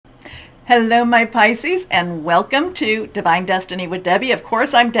Hello, my Pisces, and welcome to Divine Destiny with Debbie. Of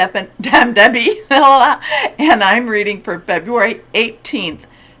course, I'm Debbie, and I'm reading for February 18th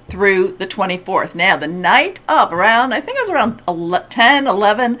through the 24th. Now, the night of around, I think it was around 10,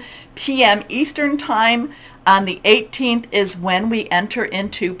 11 p.m. Eastern Time on the 18th is when we enter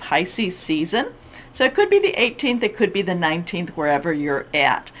into Pisces season. So it could be the 18th, it could be the 19th, wherever you're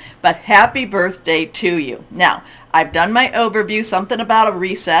at. But happy birthday to you. Now, I've done my overview, something about a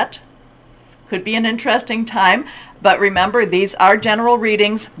reset. Could be an interesting time, but remember, these are general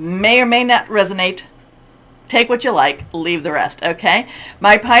readings, may or may not resonate. Take what you like, leave the rest, okay?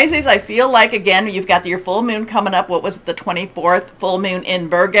 My Pisces, I feel like, again, you've got your full moon coming up. What was it, the 24th full moon in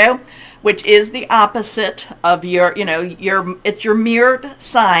Virgo, which is the opposite of your, it's your mirrored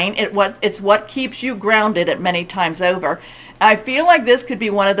sign. It's what keeps you grounded at many times over. I feel like this could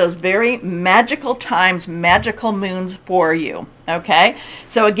be one of those very magical times, magical moons for you, okay?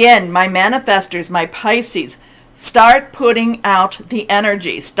 So again, my manifestors, my Pisces, start putting out the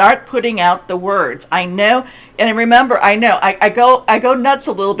energy. Start putting out the words. I know, and remember, I know, I go nuts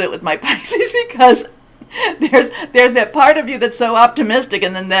a little bit with my Pisces because there's that part of you that's so optimistic,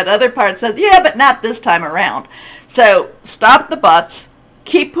 and then that other part says, yeah, but not this time around. So stop the buts.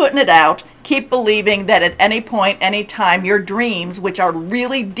 Keep putting it out. Keep believing that at any point, any time, your dreams, which are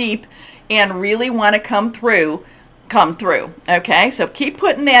really deep and really want to come through, okay? So keep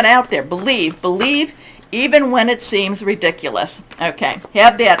putting that out there. Believe, even when it seems ridiculous, okay?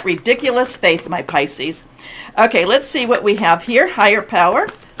 Have that ridiculous faith, my Pisces. Okay, let's see what we have here. Higher power,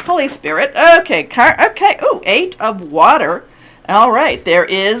 Holy Spirit. Okay, ooh, 8 of water. All right,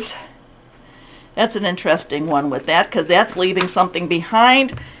 that's an interesting one with that, because that's leaving something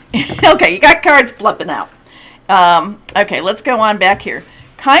behind. Okay, you got cards flipping out. Okay, let's go on back here.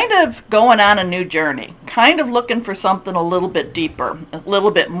 Kind of going on a new journey. Kind of looking for something a little bit deeper, a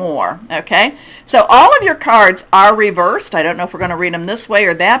little bit more, okay? So all of your cards are reversed. I don't know if we're going to read them this way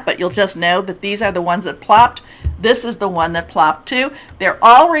or that, but you'll just know that these are the ones that plopped. This is the one that plopped too. They're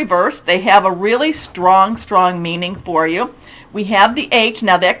all reversed. They have a really strong meaning for you. We have the 8.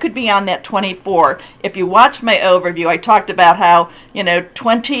 Now, that could be on that 24. If you watched my overview, I talked about how,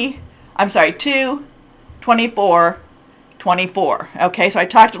 2, 24, 24. Okay, so I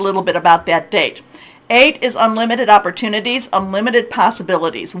talked a little bit about that date. 8 is unlimited opportunities, unlimited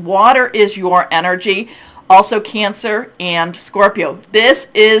possibilities. Water is your energy. Also Cancer and Scorpio. This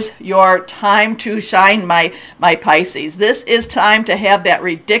is your time to shine, my Pisces. This is time to have that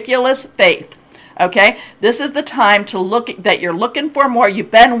ridiculous faith. Okay, this is the time to look that you're looking for more. You've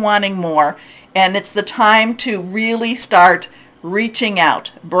been wanting more, and it's the time to really start reaching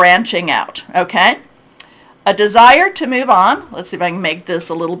out, branching out. Okay, a desire to move on. Let's see if I can make this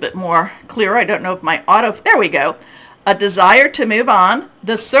a little bit more clear. I don't know if my there we go. A desire to move on.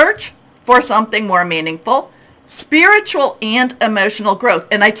 The search for something more meaningful. Spiritual and emotional growth.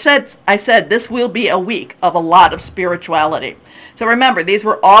 And I said this will be a week of a lot of spirituality. So remember, these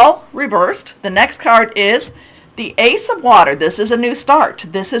were all reversed. The next card is the Ace of Water. This is a new start.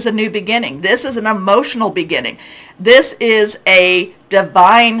 This is a new beginning. This is an emotional beginning. This is a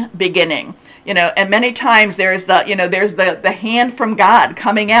divine beginning. And many times there's the hand from God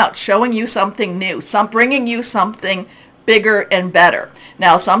coming out, showing you something new, bringing you something bigger and better.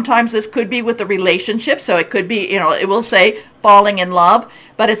 Now, sometimes this could be with a relationship, so it could be, it will say falling in love,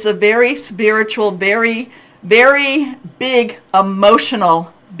 but it's a very spiritual, very, very big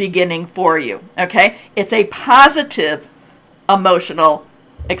emotional beginning for you, okay? It's a positive emotional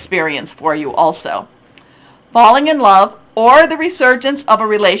experience for you also. Falling in love or the resurgence of a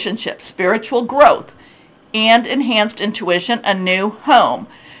relationship, spiritual growth, and enhanced intuition, a new home.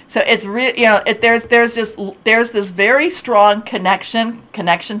 So it's really, there's this very strong connection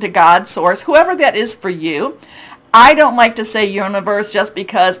to God, source, whoever that is for you. I don't like to say universe just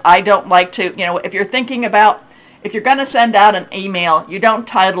because I don't like to, if you're thinking about, if you're going to send out an email, you don't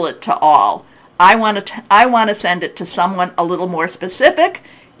title it to all. I want to send it to someone a little more specific.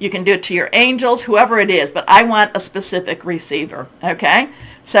 You can do it to your angels, whoever it is, but I want a specific receiver, okay?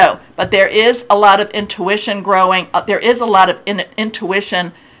 So, but there is a lot of intuition growing. There is a lot of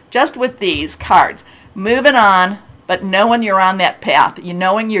intuition just with these cards. Moving on, but knowing you're on that path.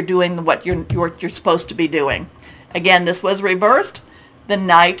 Knowing you're doing what you're supposed to be doing. Again, this was reversed. The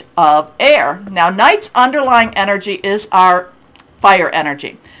Knight of Air. Now, Knight's underlying energy is our fire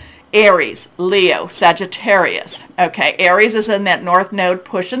energy. Aries, Leo, Sagittarius. Okay, Aries is in that north node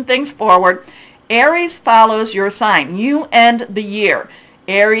pushing things forward. Aries follows your sign. You end the year.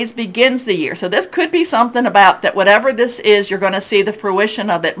 Aries begins the year. So this could be something about that whatever this is, you're going to see the fruition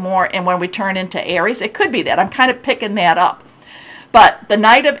of it more. And when we turn into Aries, it could be that. I'm kind of picking that up. But the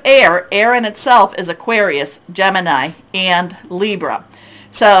Knight of Air, air in itself is Aquarius, Gemini, and Libra.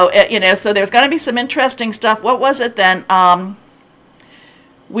 So, so there's going to be some interesting stuff. What was it then?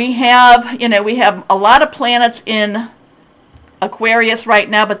 We have a lot of planets in Aquarius right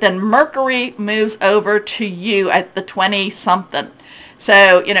now, but then Mercury moves over to you at the 20-something.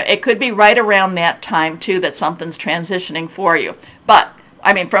 So, it could be right around that time, too, that something's transitioning for you. But,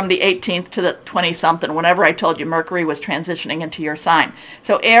 I mean, from the 18th to the 20-something, whenever I told you Mercury was transitioning into your sign.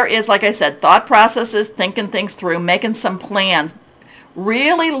 So air is, like I said, thought processes, thinking things through, making some plans,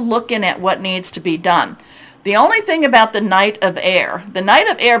 really looking at what needs to be done. The only thing about the Knight of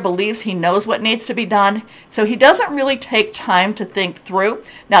Air believes he knows what needs to be done, so he doesn't really take time to think through.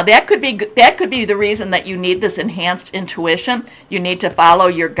 Now that could be the reason that you need this enhanced intuition. You need to follow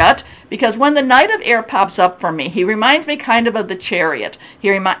your gut, because when the Knight of Air pops up for me, he reminds me kind of the Chariot.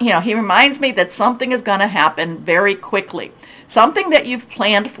 He reminds me that something is going to happen very quickly. Something that you've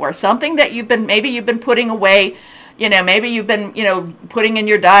planned for, something that maybe you've been putting away. Maybe you've been, putting in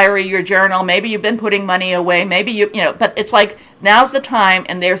your diary, your journal. Maybe you've been putting money away. Maybe but it's like now's the time,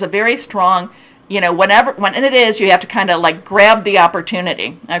 and there's a very strong, when it is, you have to kind of like grab the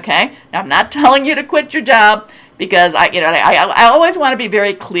opportunity. Okay. Now, I'm not telling you to quit your job, because I always want to be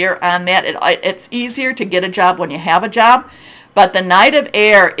very clear on that. It's easier to get a job when you have a job. But the Knight of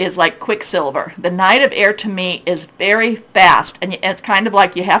Air is like Quicksilver. The Knight of Air to me is very fast, and it's kind of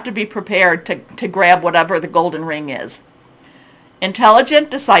like you have to be prepared to grab whatever the golden ring is.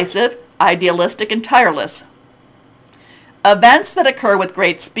 Intelligent, decisive, idealistic, and tireless. Events that occur with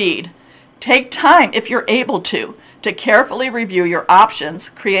great speed. Take time, if you're able to carefully review your options,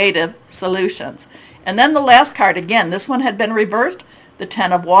 creative solutions. And then the last card, again, this one had been reversed. The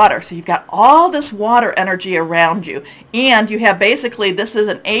 10 of water. So you've got all this water energy around you, and you have basically, this is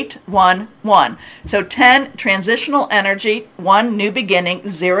an 8-1-1. So 10 transitional energy, 1 new beginning,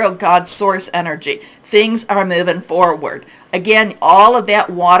 0 God source energy. Things are moving forward. Again, all of that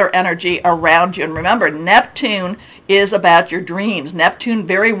water energy around you. And remember, Neptune is about your dreams. Neptune,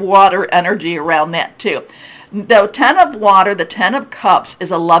 very water energy around that too. The 10 of water, the 10 of cups, is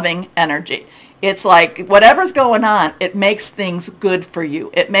a loving energy. It's like whatever's going on, it makes things good for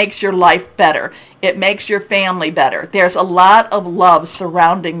you. It makes your life better. It makes your family better. There's a lot of love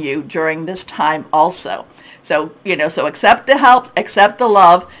surrounding you during this time also. So, so accept the help, accept the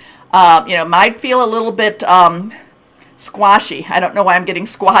love. Might feel a little bit squashy. I don't know why I'm getting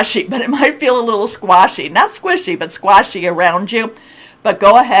squashy, but it might feel a little squashy. Not squishy, but squashy around you. But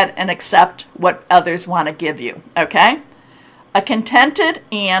go ahead and accept what others want to give you, okay? A contented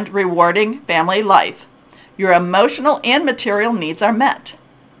and rewarding family life. Your emotional and material needs are met.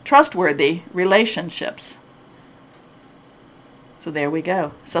 Trustworthy relationships. So there we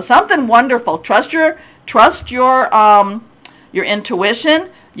go. So something wonderful. Trust your intuition.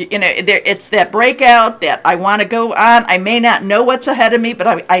 It's that breakout that I want to go on. I may not know what's ahead of me,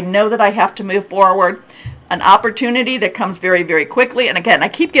 but I know that I have to move forward. An opportunity that comes very, very quickly. And again, I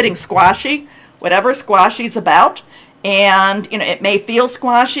keep getting squashy, whatever squashy's about. And, it may feel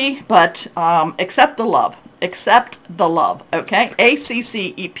squashy, but accept the love. Accept the love, okay?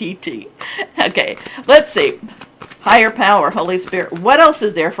 A-C-C-E-P-T. Okay, let's see. Higher power, Holy Spirit. What else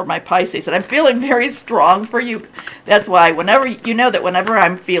is there for my Pisces? And I'm feeling very strong for you. That's why whenever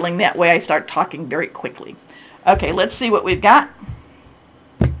I'm feeling that way, I start talking very quickly. Okay, let's see what we've got.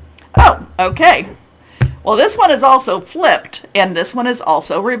 Oh, okay. Well, this one is also flipped, and this one is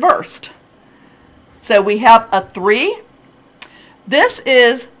also reversed. So we have a 3. This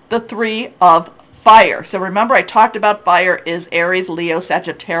is the 3 of fire. So remember, I talked about fire is Aries, Leo,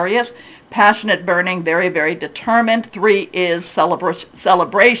 Sagittarius. Passionate, burning, very, very determined. 3 is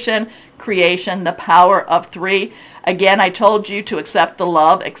celebration, creation, the power of 3. Again, I told you to accept the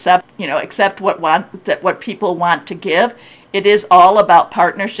love, accept what people want to give. It is all about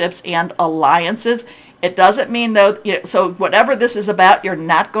partnerships and alliances. It doesn't mean, though, so whatever this is about, you're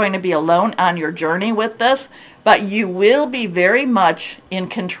not going to be alone on your journey with this, but you will be very much in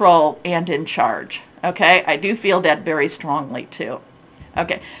control and in charge. Okay? I do feel that very strongly, too.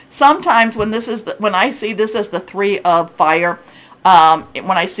 Okay. Sometimes when I see this as the 3 of fire,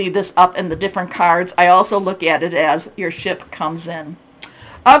 when I see this up in the different cards, I also look at it as your ship comes in.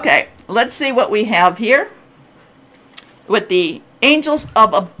 Okay. Let's see what we have here with the Angels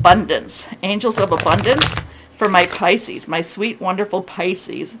of Abundance. Angels of Abundance for my Pisces, my sweet, wonderful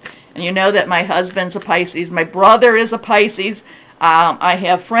Pisces. And you know that my husband's a Pisces. My brother is a Pisces. I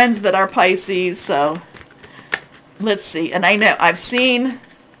have friends that are Pisces. So let's see. And I know I've seen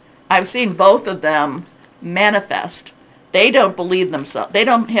both of them manifest. They don't believe themselves. They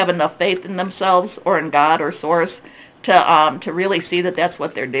don't have enough faith in themselves or in God or Source to really see that that's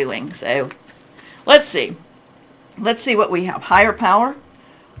what they're doing. So let's see. Let's see what we have. Higher power,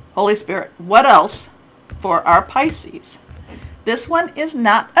 Holy Spirit. What else for our Pisces? This one is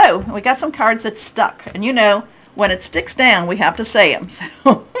not, oh, we got some cards that stuck. And you know, when it sticks down, we have to say them.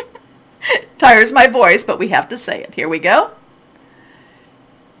 So tires my voice, but we have to say it. Here we go.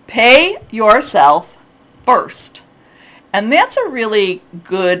 Pay yourself first. And that's a really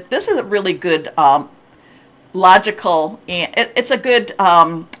good, this is a really good logical, and it's a good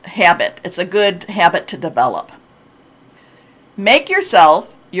habit. It's a good habit to develop. Make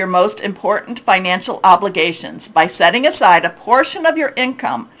yourself your most important financial obligations by setting aside a portion of your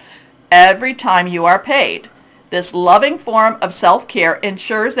income every time you are paid. This loving form of self-care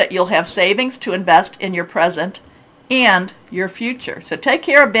ensures that you'll have savings to invest in your present and your future. So take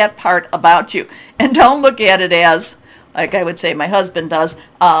care of that part about you. And don't look at it as, like I would say my husband does,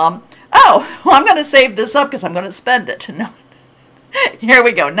 oh, well, I'm going to save this up because I'm going to spend it. No. Here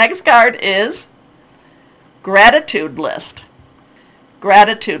we go. Next card is gratitude list.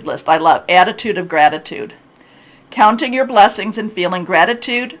 Gratitude list. I love attitude of gratitude. Counting your blessings and feeling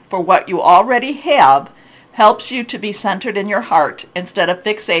gratitude for what you already have helps you to be centered in your heart instead of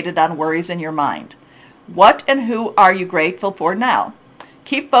fixated on worries in your mind. What and who are you grateful for now?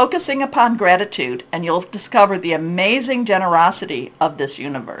 Keep focusing upon gratitude and you'll discover the amazing generosity of this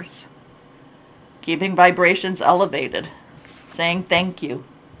universe. Keeping vibrations elevated. Saying thank you.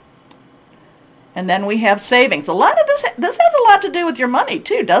 And then we have savings. A lot of this has a lot to do with your money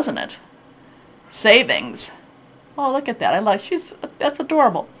too, doesn't it? Savings. Oh, look at that. I like, that's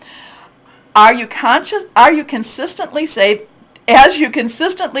adorable. Are you consistently save, as you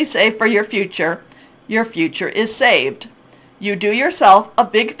consistently save for your future is saved. You do yourself a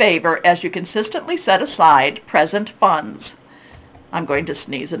big favor as you consistently set aside present funds. I'm going to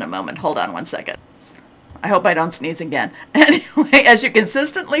sneeze in a moment. Hold on one second. I hope I don't sneeze again. Anyway, as you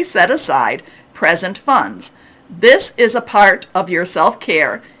consistently set aside present funds. This is a part of your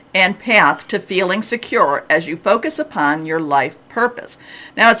self-care and path to feeling secure as you focus upon your life purpose.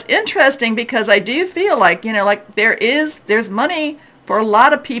 Now it's interesting because I do feel like, you know, like there's money for a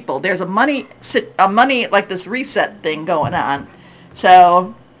lot of people. There's a money like this reset thing going on.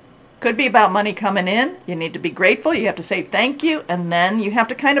 So could be about money coming in. You need to be grateful. You have to say thank you, and then you have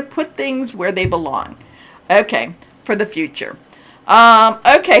to kind of put things where they belong. Okay, for the future.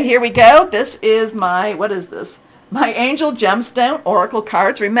 Okay, here we go. This is my, what is this? My Angel Gemstone Oracle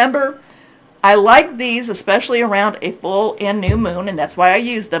cards. Remember, I like these, especially around a full and new moon, and that's why I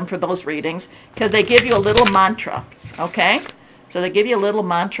use them for those readings, because they give you a little mantra, okay? So they give you a little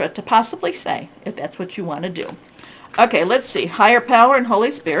mantra to possibly say, if that's what you want to do. Okay, let's see. Higher power and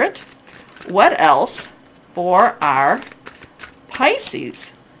Holy Spirit. What else for our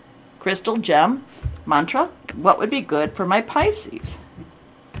Pisces? Crystal gem mantra. What would be good for my Pisces?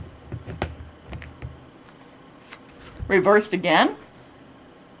 Reversed again.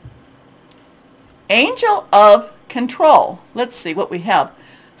 Angel of Control. Let's see what we have.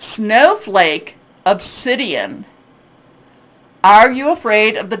 Snowflake Obsidian. Are you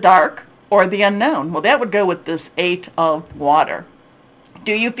afraid of the dark or the unknown? Well, that would go with this 8 of water.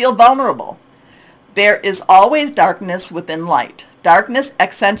 Do you feel vulnerable? There is always darkness within light. Darkness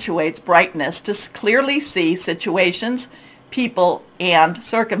accentuates brightness to clearly see situations, people, and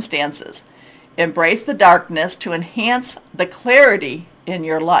circumstances. Embrace the darkness to enhance the clarity in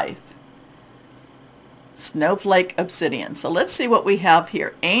your life. Snowflake Obsidian. So let's see what we have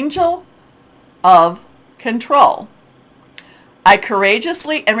here. Angel of Control. I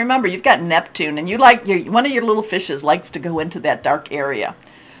courageously, and remember, you've got Neptune, and one of your little fishes likes to go into that dark area.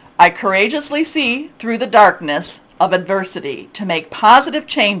 I courageously see through the darkness of adversity to make positive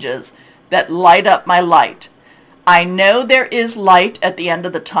changes that light up my light. I know there is light at the end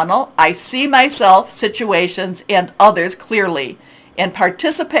of the tunnel. I see myself, situations, and others clearly and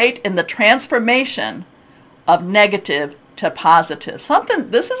participate in the transformation of negative to positive.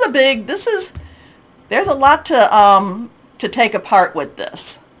 There's a lot to take apart with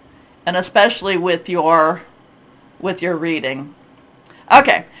this, and especially with your reading.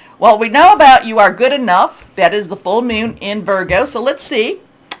 Okay, well, we know about you are good enough. That is the full moon in Virgo. So let's see.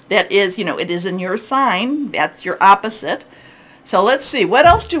 That is, it is in your sign. That's your opposite. So let's see. What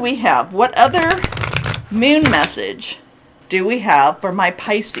else do we have? What other moon message do we have for my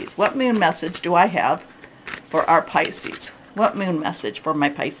Pisces? What moon message do I have for our Pisces? What moon message for my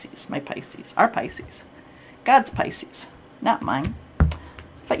Pisces? My Pisces. Our Pisces. God's Pisces. Not mine.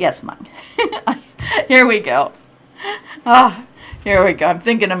 But yes, mine. Here we go. Ah, here we go. I'm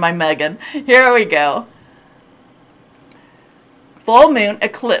thinking of my Megan. Here we go. Full moon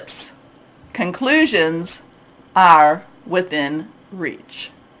eclipse. Conclusions are within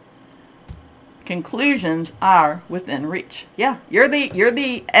reach. Conclusions are within reach. Yeah, you're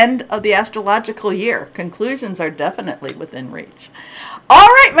the end of the astrological year. Conclusions are definitely within reach. All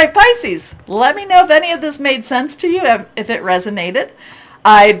right, my Pisces, let me know if any of this made sense to you, if it resonated.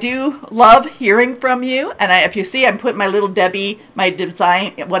 I do love hearing from you, and if you see, I'm putting my little Debbie, my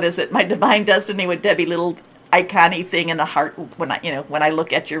Divine Destiny with Debbie little icon-y thing in the heart when I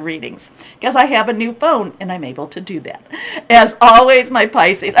look at your readings, because I have a new phone and I'm able to do that. As always, my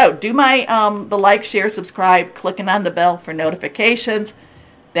Pisces, do my the like, share, subscribe, clicking on the bell for notifications.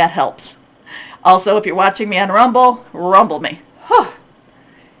 That helps. Also, if you're watching me on Rumble, rumble me.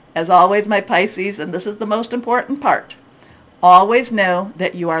 As always, my Pisces, and this is the most important part, always know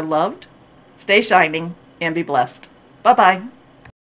that you are loved, stay shining, and be blessed. Bye-bye.